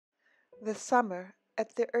This summer,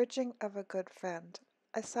 at the urging of a good friend,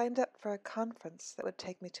 I signed up for a conference that would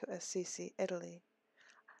take me to Assisi, Italy.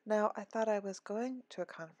 Now, I thought I was going to a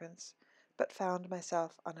conference, but found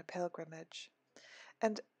myself on a pilgrimage.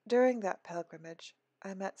 And during that pilgrimage,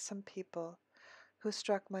 I met some people who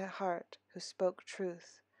struck my heart, who spoke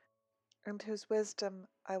truth, and whose wisdom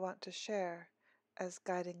I want to share as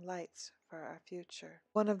guiding lights for our future.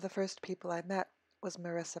 One of the first people I met was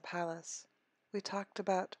Maryssa Pallis. We talked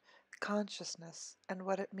about consciousness and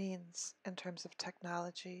what it means in terms of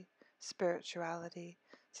technology, spirituality,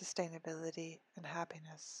 sustainability, and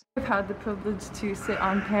happiness. I've had the privilege to sit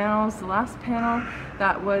on panels. The last panel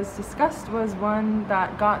that was discussed was one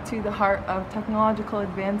that got to the heart of technological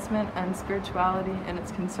advancement and spirituality and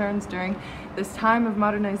its concerns during this time of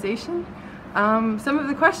modernization. Some of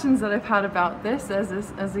the questions that I've had about this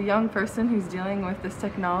as a young person who's dealing with this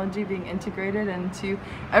technology being integrated into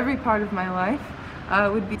every part of my life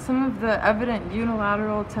would be some of the evident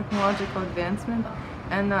unilateral technological advancement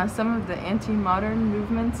and some of the anti-modern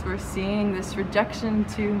movements. We're seeing this rejection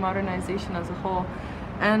to modernization as a whole.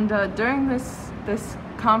 And during this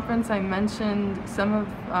conference, I mentioned some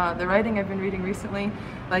of the writing I've been reading recently,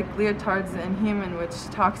 like Lyotard's The Inhuman, which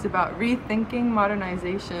talks about rethinking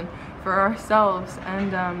modernization for ourselves.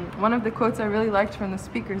 And one of the quotes I really liked from the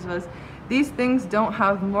speakers was, "These things don't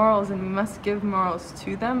have morals, and we must give morals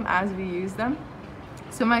to them as we use them."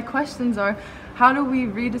 So my questions are, how do we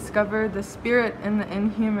rediscover the spirit in the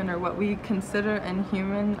inhuman, or what we consider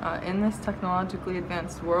inhuman in this technologically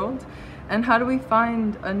advanced world? And how do we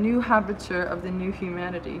find a new habiture of the new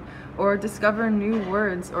humanity, or discover new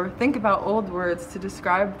words, or think about old words to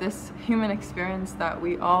describe this human experience that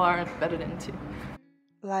we all are embedded into?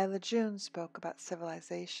 Lyla June spoke about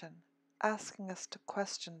civilization, asking us to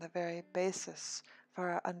question the very basis for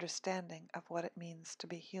our understanding of what it means to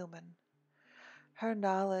be human. Her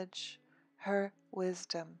knowledge, her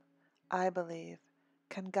wisdom, I believe,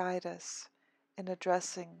 can guide us in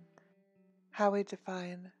addressing how we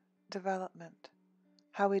define development,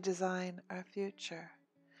 how we design our future,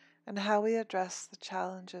 and how we address the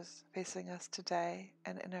challenges facing us today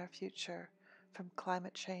and in our future, from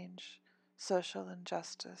climate change, social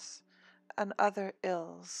injustice, and other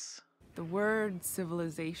ills. The word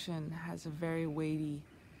civilization has a very weighty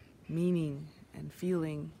meaning and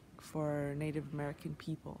feeling for Native American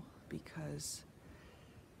people, because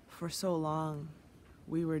for so long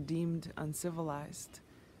we were deemed uncivilized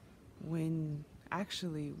when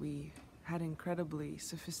actually we had incredibly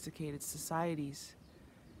sophisticated societies,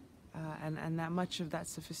 and that much of that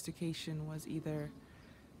sophistication was either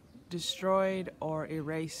destroyed or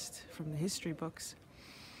erased from the history books.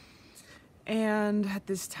 And at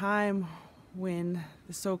this time when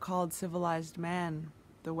the so-called civilized man,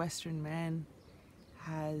 the Western man,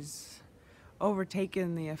 has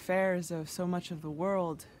overtaken the affairs of so much of the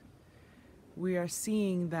world, we are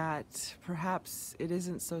seeing that perhaps it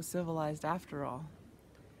isn't so civilized after all,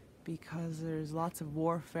 because there's lots of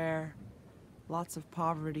warfare, lots of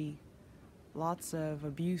poverty, lots of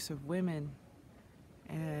abuse of women,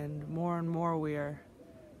 and more we are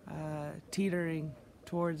teetering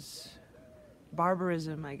towards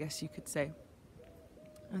barbarism, I guess you could say.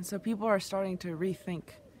 And so people are starting to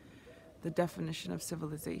rethink the definition of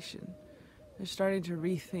civilization. They're starting to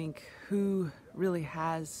rethink who really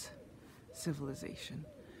has civilization.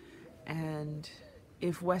 And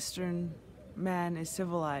if Western man is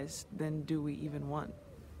civilized, then do we even want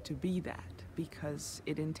to be that? Because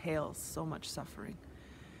it entails so much suffering.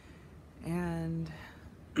 And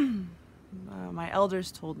my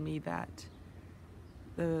elders told me that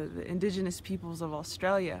the indigenous peoples of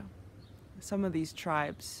Australia, some of these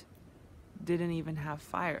tribes didn't even have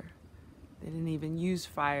fire. They didn't even use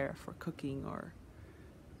fire for cooking or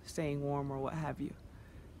staying warm or what have you.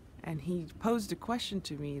 And he posed a question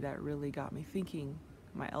to me that really got me thinking.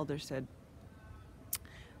 My elder said,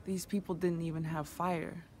 these people didn't even have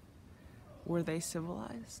fire. Were they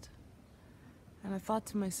civilized? And I thought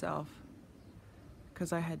to myself,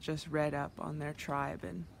 because I had just read up on their tribe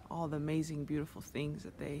and all the amazing, beautiful things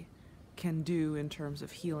that they can do in terms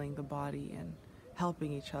of healing the body and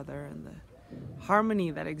helping each other, and the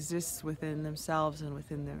harmony that exists within themselves and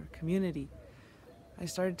within their community, I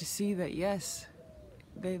started to see that yes,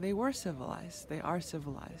 they were civilized, they are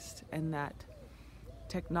civilized, and that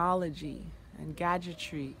technology and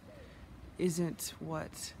gadgetry isn't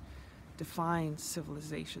what defines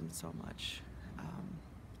civilization so much.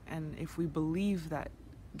 And if we believe that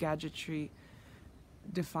gadgetry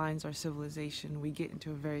defines our civilization, we get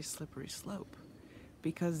into a very slippery slope,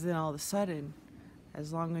 because then all of a sudden,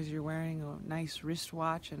 as long as you're wearing a nice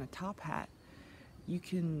wristwatch and a top hat, you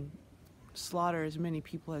can slaughter as many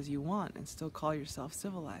people as you want and still call yourself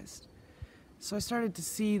civilized. So I started to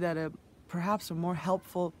see that perhaps a more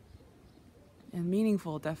helpful and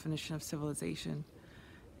meaningful definition of civilization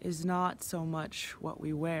is not so much what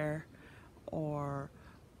we wear or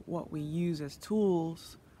what we use as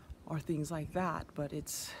tools or things like that, but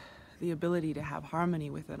it's the ability to have harmony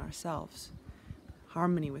within ourselves,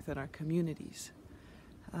 harmony within our communities.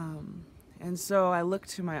 And so I look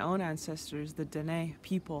to my own ancestors, the Dene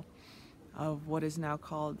people of what is now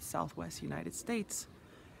called Southwest United States,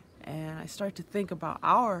 and I start to think about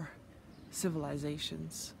our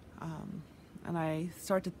civilizations. And I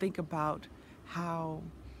start to think about how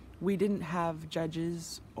we didn't have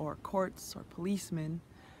judges or courts or policemen,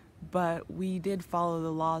 but we did follow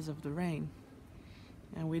the laws of the rain.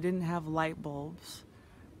 And we didn't have light bulbs,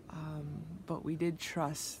 but we did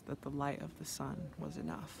trust that the light of the sun was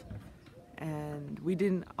enough. And we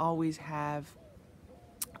didn't always have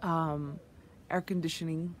air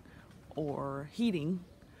conditioning or heating,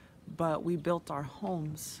 but we built our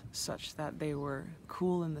homes such that they were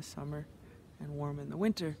cool in the summer and warm in the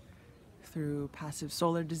winter through passive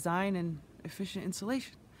solar design and efficient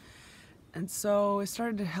insulation. And so it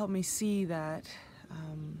started to help me see that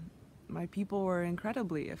my people were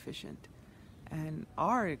incredibly efficient and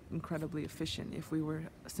are incredibly efficient if we were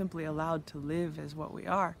simply allowed to live as what we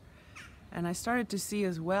are. And I started to see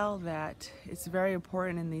as well that it's very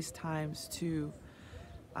important in these times to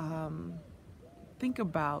think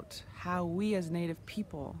about how we as Native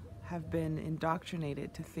people have been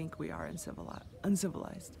indoctrinated to think we are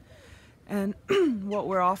uncivilized. And what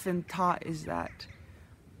we're often taught is that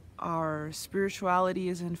our spirituality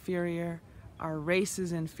is inferior, our race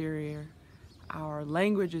is inferior, our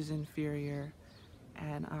language is inferior,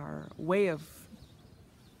 and our way of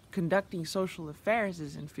conducting social affairs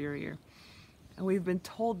is inferior. And we've been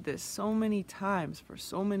told this so many times for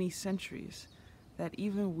so many centuries that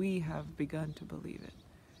even we have begun to believe it.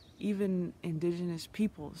 Even indigenous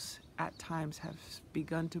peoples at times have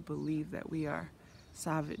begun to believe that we are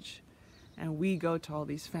savage. And we go to all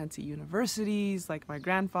these fancy universities like my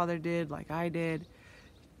grandfather did, like I did,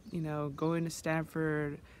 you know, going to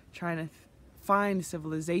Stanford, trying to find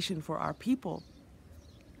civilization for our people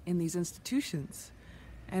in these institutions.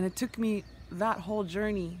 And it took me that whole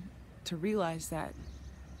journey to realize that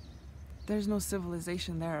there's no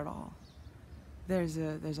civilization there at all. There's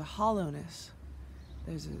a hollowness.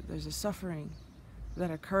 There's a suffering that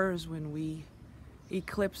occurs when we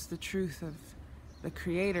eclipse the truth of the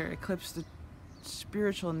Creator, eclipse the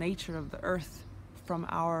spiritual nature of the earth from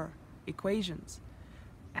our equations.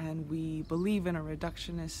 And we believe in a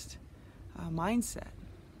reductionist mindset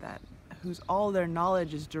that whose all their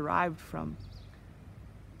knowledge is derived from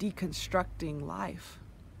deconstructing life.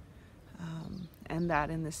 And that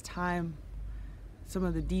in this time, some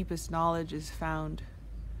of the deepest knowledge is found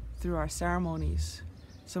through our ceremonies.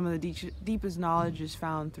 Some of the deepest knowledge is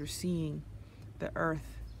found through seeing the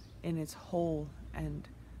earth in its whole and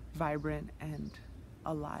vibrant and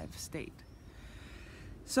alive state.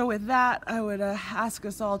 So with that, I would ask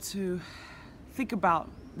us all to think about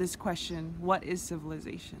this question: what is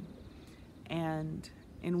civilization? And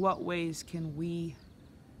in what ways can we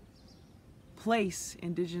place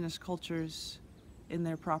indigenous cultures in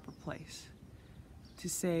their proper place? To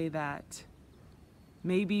say that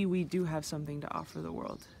maybe we do have something to offer the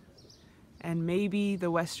world. And maybe the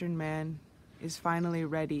Western man is finally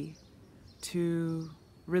ready to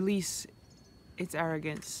release its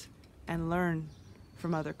arrogance and learn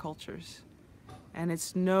from other cultures. And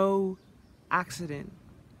it's no accident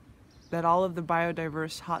that all of the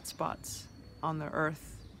biodiverse hotspots on the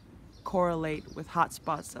earth correlate with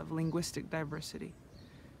hotspots of linguistic diversity,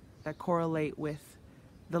 that correlate with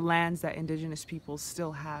the lands that indigenous peoples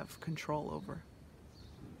still have control over.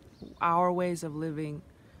 Our ways of living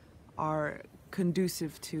are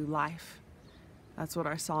conducive to life. That's what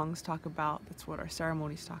our songs talk about. That's what our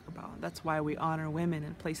ceremonies talk about. That's why we honor women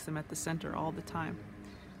and place them at the center all the time.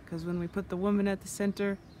 Because when we put the woman at the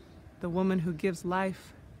center, the woman who gives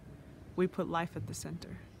life, we put life at the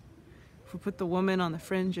center. If we put the woman on the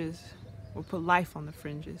fringes, we'll put life on the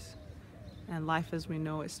fringes. And life as we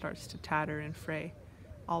know it starts to tatter and fray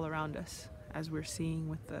all around us, as we're seeing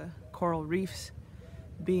with the coral reefs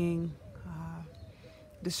being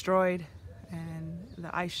destroyed and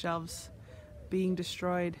the ice shelves being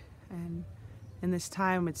destroyed. And in this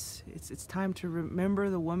time, it's time to remember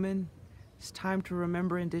the woman. It's time to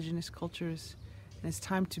remember indigenous cultures, and it's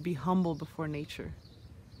time to be humble before nature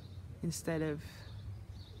instead of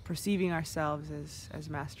perceiving ourselves as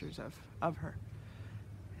masters of her.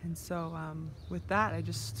 And so with that, I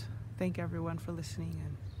just thank everyone for listening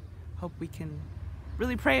and hope we can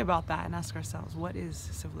really pray about that and ask ourselves, what is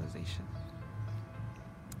civilization?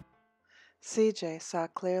 CJ saw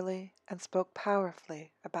clearly and spoke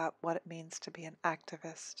powerfully about what it means to be an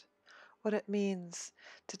activist, what it means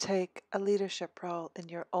to take a leadership role in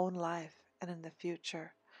your own life and in the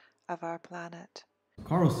future of our planet.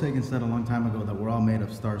 Carl Sagan said a long time ago that we're all made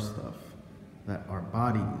of star stuff, that our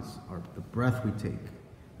bodies, the breath we take,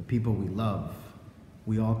 the people we love,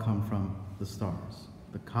 we all come from the stars,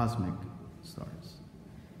 the cosmic stars.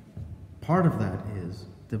 Part of that is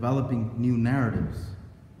developing new narratives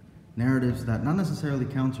that not necessarily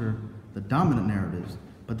counter the dominant narratives,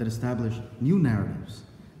 but that establish new narratives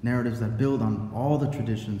that build on all the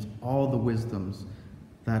traditions, all the wisdoms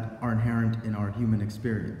that are inherent in our human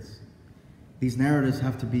experience. These narratives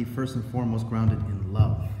have to be first and foremost grounded in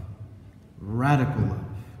love, radical love.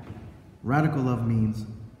 Radical love means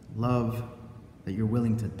love that you're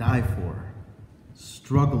willing to die for,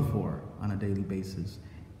 struggle for on a daily basis,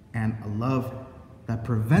 and a love that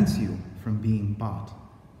prevents you from being bought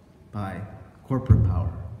by corporate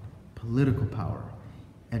power, political power,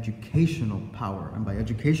 educational power. And by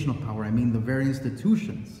educational power, I mean the very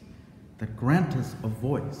institutions that grant us a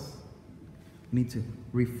voice. We need to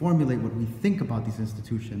reformulate what we think about these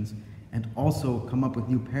institutions and also come up with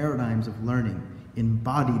new paradigms of learning,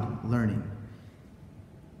 embodied learning,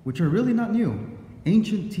 which are really not new.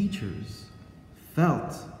 Ancient teachers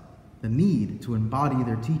felt the need to embody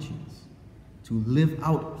their teachings, to live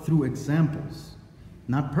out through examples.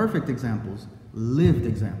 Not perfect examples, lived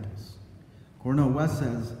examples. Cornel West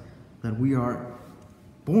says that we are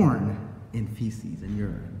born in feces and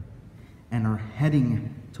urine and are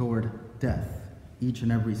heading toward death each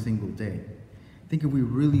and every single day. I think if we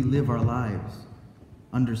really live our lives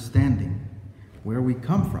understanding where we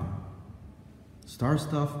come from, star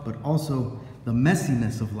stuff, but also the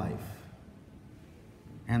messiness of life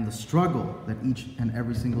and the struggle that each and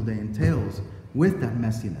every single day entails with that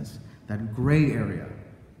messiness, that gray area.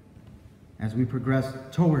 As we progress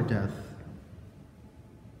toward death,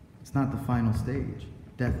 it's not the final stage.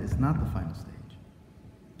 Death is not the final stage.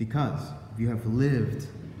 Because if you have lived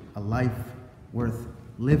a life worth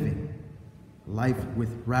living, a life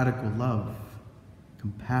with radical love,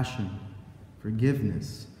 compassion,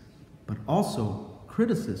 forgiveness, but also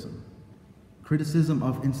criticism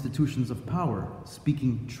of institutions of power,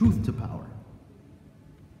 speaking truth to power,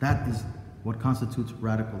 that is what constitutes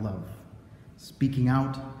radical love. Speaking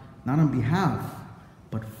out, not on behalf,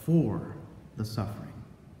 but for the suffering.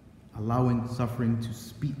 Allowing suffering to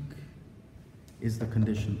speak is the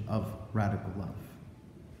condition of radical love.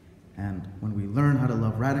 And when we learn how to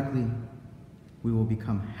love radically, we will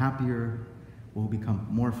become happier, we'll become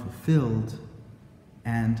more fulfilled,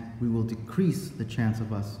 and we will decrease the chance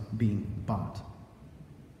of us being bought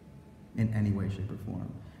in any way, shape, or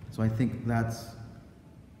form. So I think that's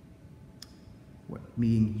what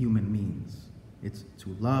being human means. It's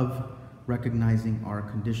to love, recognizing our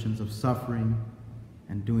conditions of suffering,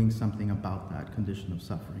 and doing something about that condition of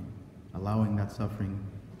suffering, allowing that suffering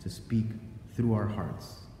to speak through our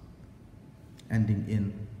hearts, ending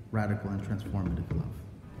in radical and transformative love.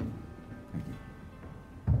 Thank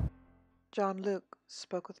you. JonLuc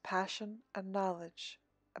spoke with passion and knowledge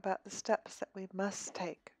about the steps that we must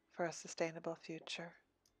take for a sustainable future.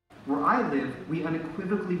 Where I live, we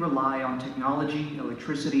unequivocally rely on technology,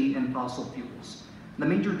 electricity, and fossil fuels. The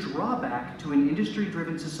major drawback to an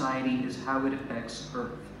industry-driven society is how it affects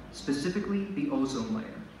Earth, specifically the ozone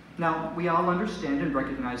layer. Now, we all understand and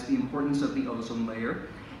recognize the importance of the ozone layer.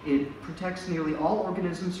 It protects nearly all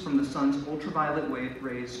organisms from the sun's ultraviolet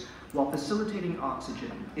rays while facilitating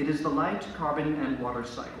oxygen. It is the light, carbon, and water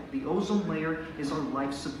cycle. The ozone layer is our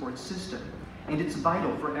life support system, and it's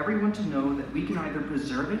vital for everyone to know that we can either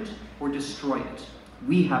preserve it or destroy it.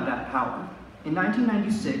 We have that power. In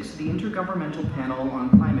 1996, the Intergovernmental Panel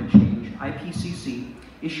on Climate Change, IPCC,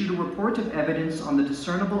 issued a report of evidence on the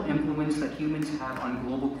discernible influence that humans have on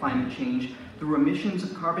global climate change through emissions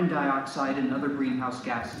of carbon dioxide and other greenhouse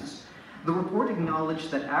gases. The report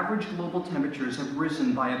acknowledged that average global temperatures have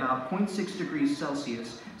risen by about 0.6 degrees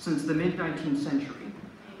Celsius since the mid-19th century.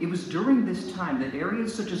 It was during this time that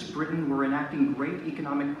areas such as Britain were enacting great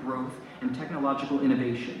economic growth and technological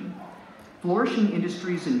innovation. Flourishing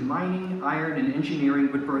industries in mining, iron, and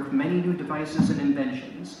engineering would birth many new devices and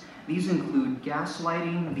inventions. These include gas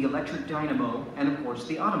lighting, the electric dynamo, and of course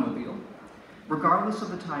the automobile. Regardless of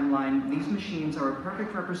the timeline, these machines are a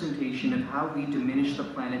perfect representation of how we diminish the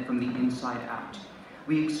planet from the inside out.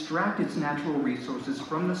 We extract its natural resources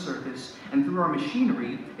from the surface and through our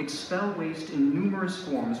machinery expel waste in numerous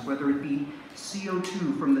forms, whether it be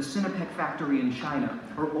CO2 from the Sinopec factory in China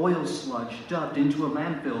or oil sludge dumped into a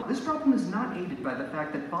landfill. This problem is not aided by the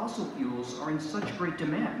fact that fossil fuels are in such great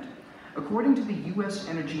demand. According to the U.S.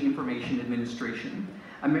 Energy Information Administration,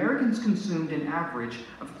 Americans consumed an average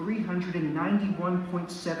of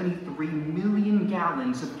 391.73 million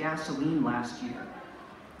gallons of gasoline last year.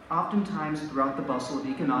 Oftentimes, throughout the bustle of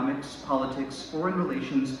economics, politics, foreign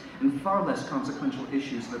relations, and far less consequential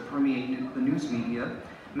issues that permeate the news media,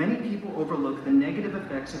 many people overlook the negative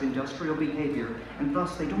effects of industrial behavior, and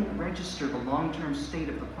thus they don't register the long-term state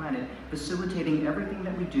of the planet, facilitating everything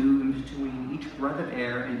that we do in between each breath of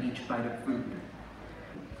air and each bite of food.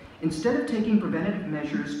 Instead of taking preventative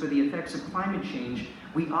measures for the effects of climate change,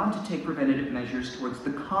 we ought to take preventative measures towards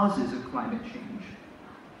the causes of climate change.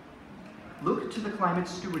 Look to the Climate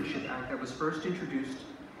Stewardship Act that was first introduced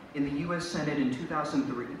in the U.S. Senate in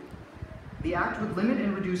 2003. The act would limit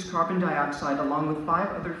and reduce carbon dioxide along with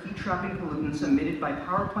 5 other heat-trapping pollutants emitted by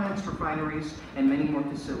power plants, refineries, and many more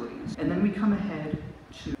facilities. And then we come ahead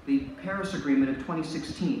to the Paris Agreement of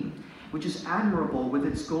 2016, which is admirable with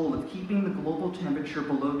its goal of keeping the global temperature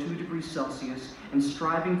below 2 degrees Celsius and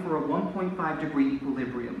striving for a 1.5 degree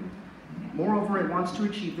equilibrium. Moreover, it wants to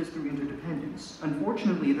achieve this through interdependence.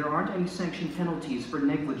 Unfortunately, there aren't any sanctioned penalties for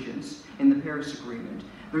negligence in the Paris Agreement.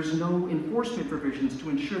 There's no enforcement provisions to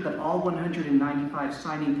ensure that all 195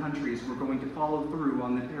 signing countries were going to follow through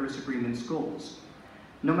on the Paris Agreement's goals.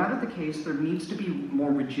 No matter the case, there needs to be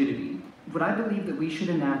more rigidity. What I believe that we should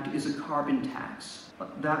enact is a carbon tax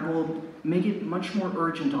that will make it much more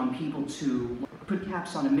urgent on people to put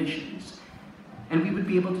caps on emissions. And we would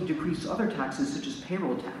be able to decrease other taxes such as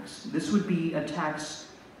payroll tax. This would be a tax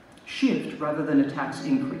shift rather than a tax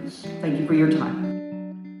increase. Thank you for your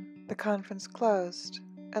time. The conference closed,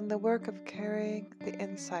 and the work of carrying the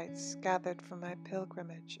insights gathered from my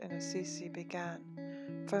pilgrimage in Assisi began,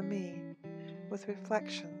 for me, with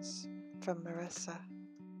reflections from Maryssa.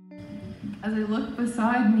 As I look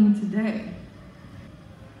beside me today,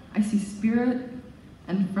 I see spirit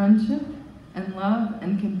and friendship and love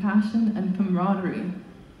and compassion and camaraderie.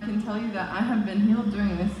 I can tell you that I have been healed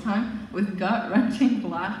during this time with gut-wrenching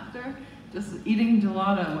laughter, just eating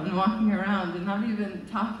gelato and walking around and not even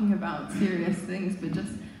talking about serious things, but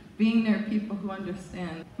just being near people who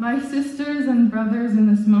understand. My sisters and brothers in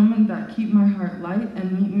this moment that keep my heart light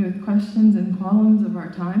and meet me with questions and qualms of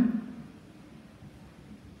our time.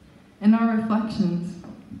 In our reflections,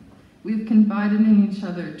 we've confided in each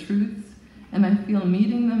other truths, and I feel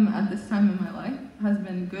meeting them at this time in my life has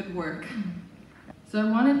been good work. So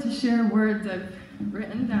I wanted to share words I've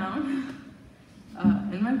written down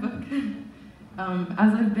in my book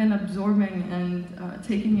as I've been absorbing and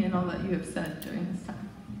taking in all that you have said during this time.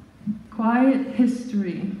 Quiet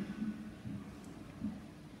history,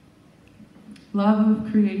 love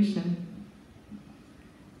of creation,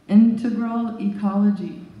 integral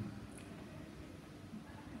ecology,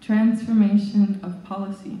 transformation of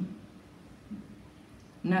policy,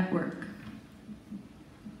 network,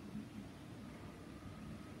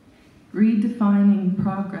 redefining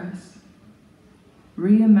progress,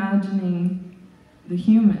 reimagining the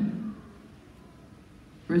human,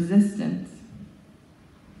 resistance,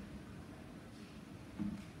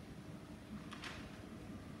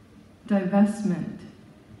 divestment,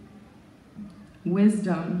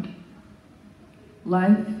 wisdom,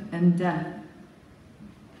 life and death,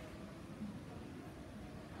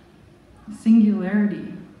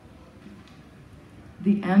 singularity,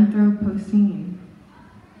 the Anthropocene,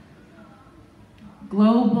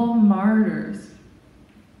 global martyrs,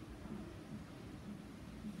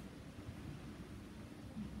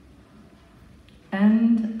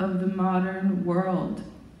 end of the modern world,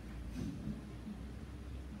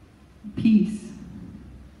 peace,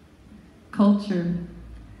 culture,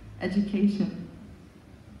 education,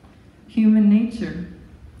 human nature,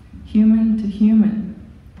 human to human,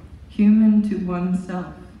 human to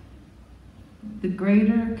oneself, the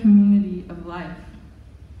greater community of life,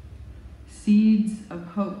 seeds of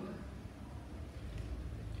hope,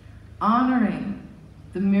 honoring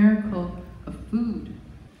the miracle of food,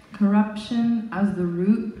 corruption as the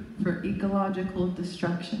root for ecological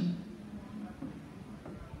destruction,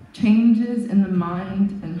 changes in the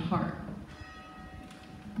mind and heart,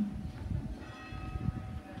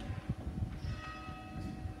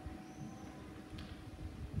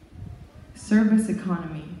 service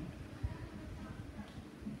economy,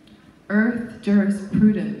 earth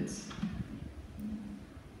jurisprudence,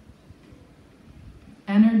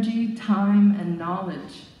 energy, time, and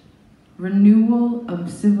knowledge, renewal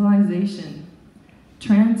of civilization,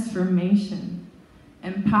 transformation,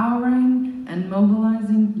 empowering and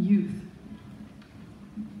mobilizing youth,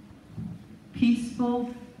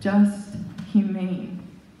 peaceful, just, humane,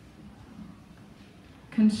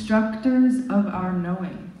 constructors of our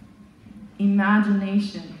knowing,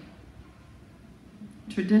 imagination,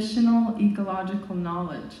 traditional ecological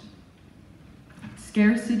knowledge,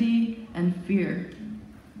 scarcity and fear,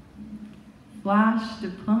 flash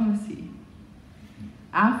diplomacy,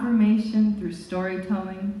 affirmation through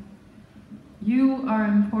storytelling. You are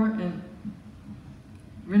important.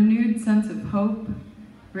 Renewed sense of hope,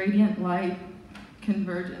 radiant light,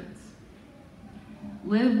 convergence.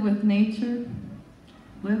 Live with nature,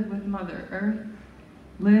 live with Mother Earth,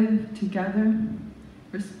 live together,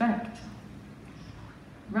 respect.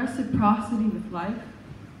 Reciprocity with life.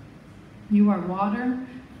 You are water,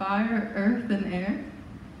 fire, earth, and air.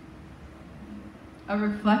 A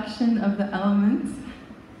reflection of the elements.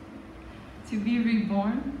 To be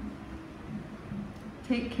reborn.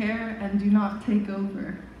 Take care and do not take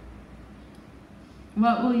over.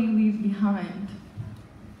 What will you leave behind?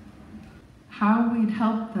 How we'd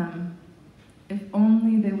help them if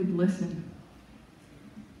only they would listen.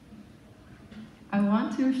 I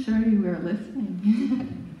want to assure you we are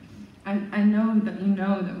listening. I know that you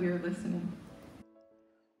know that we are listening.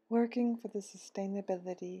 Working for the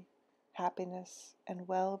sustainability, happiness, and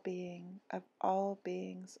well-being of all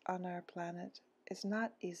beings on our planet is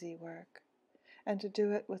not easy work, and to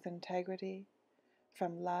do it with integrity,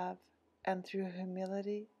 from love, and through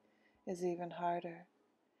humility is even harder.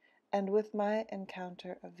 And with my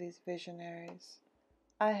encounter of these visionaries,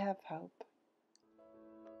 I have hope.